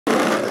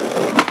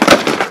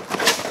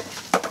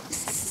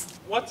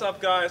What's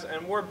up, guys?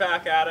 And we're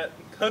back at it,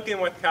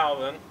 cooking with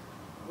Calvin.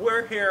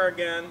 We're here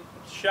again,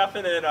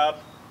 chefing it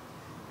up.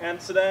 And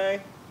today,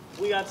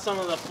 we got some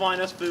of the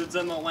finest foods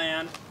in the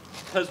land,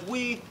 because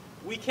we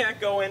can't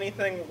go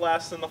anything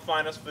less than the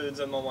finest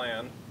foods in the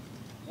land.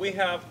 We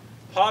have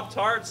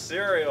POPTARTS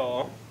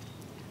cereal.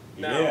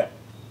 Now,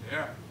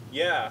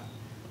 yeah.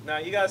 Now,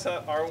 you guys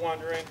are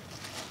wondering,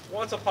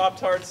 what's a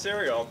POPTARTS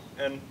cereal?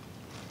 And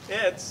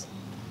it's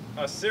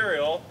a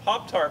cereal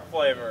Pop-Tart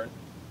flavored.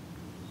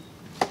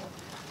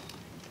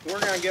 We're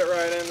going to get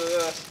right into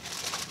this.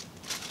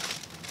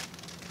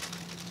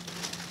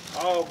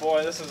 Oh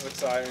boy, this is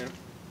exciting.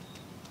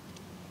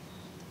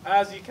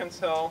 As you can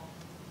tell,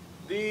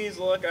 these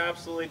look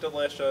absolutely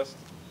delicious.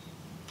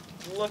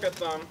 Look at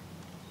them.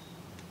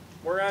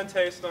 We're going to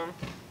taste them.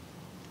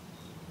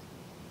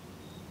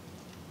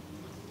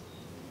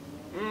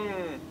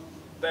 Mmm.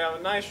 They have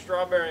a nice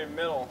strawberry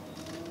middle.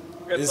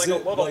 It's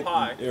like a little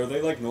pie. Are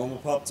they like normal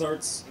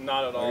Pop-Tarts?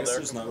 Not at all. I guess They're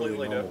there's not completely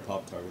really normal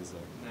different. Pop-Tart, is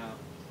there? No.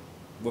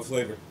 What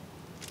flavor?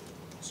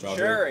 Strawberry?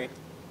 Cherry.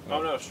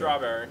 Oh no, sure.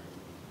 strawberry.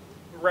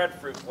 Red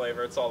fruit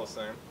flavor, it's all the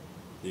same.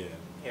 Yeah.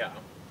 Yeah.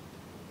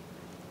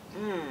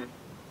 Mmm.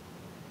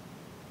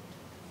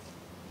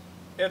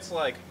 It's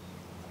like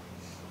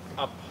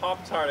a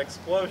Pop-Tart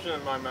explosion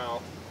in my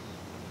mouth.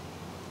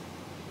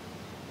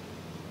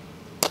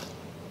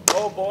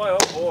 Oh boy,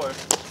 oh boy.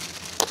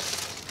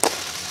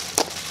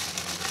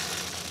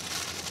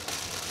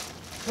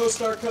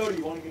 Co-star Cody,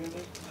 you want to get in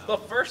there? The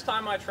first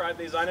time I tried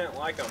these, I didn't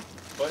like them.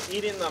 But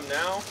eating them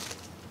now,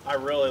 I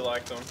really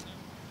like them.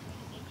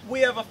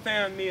 We have a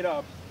fan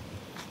meetup.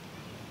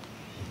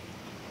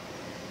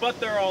 But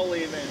they're all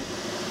leaving.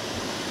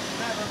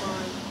 Never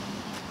mind.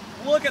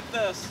 Look at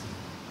this.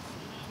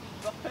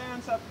 The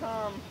fans have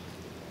come.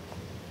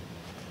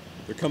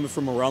 They're coming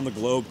from around the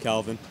globe,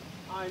 Calvin.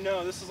 I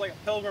know, this is like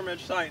a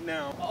pilgrimage site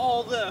now.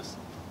 All this.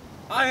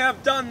 I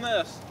have done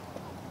this.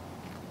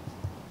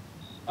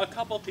 A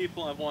couple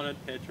people have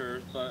wanted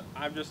pictures, but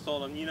I've just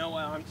told them, you know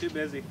what, I'm too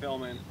busy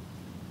filming.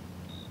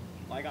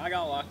 Like, I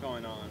got a lot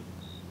going on.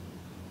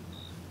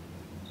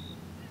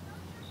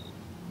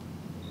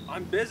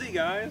 I'm busy,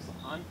 guys.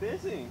 I'm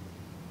busy.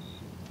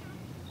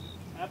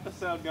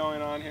 Episode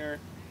going on here.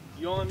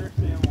 You'll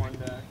understand one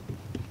day.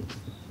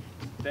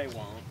 They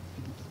won't.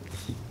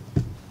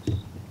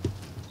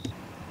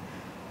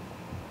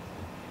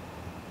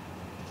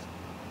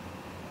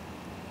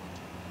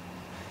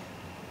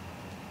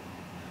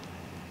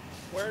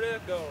 Where did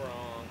it go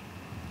wrong?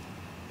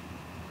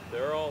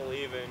 They're all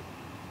leaving.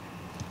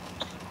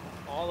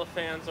 All the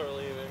fans are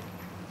leaving.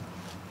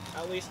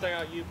 At least I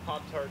got you,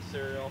 Pop-Tart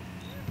cereal.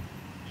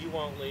 You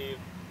won't leave.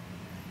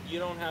 You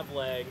don't have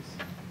legs.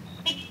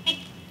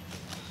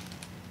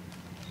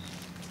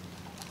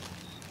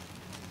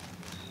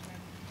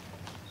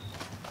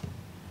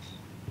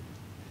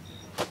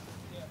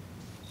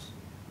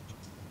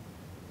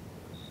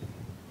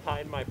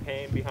 Hide my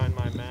pain behind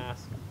my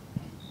mask.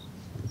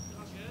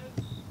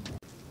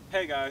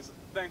 Hey guys,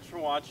 thanks for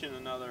watching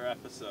another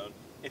episode.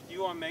 If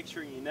you want to make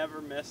sure you never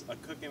miss a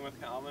Cooking with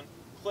Calvin,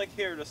 click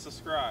here to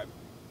subscribe.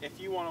 If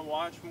you want to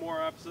watch more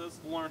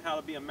episodes, learn how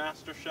to be a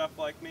master chef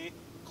like me,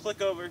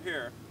 click over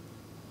here.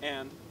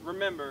 And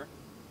remember,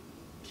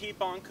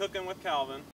 keep on cooking with Calvin.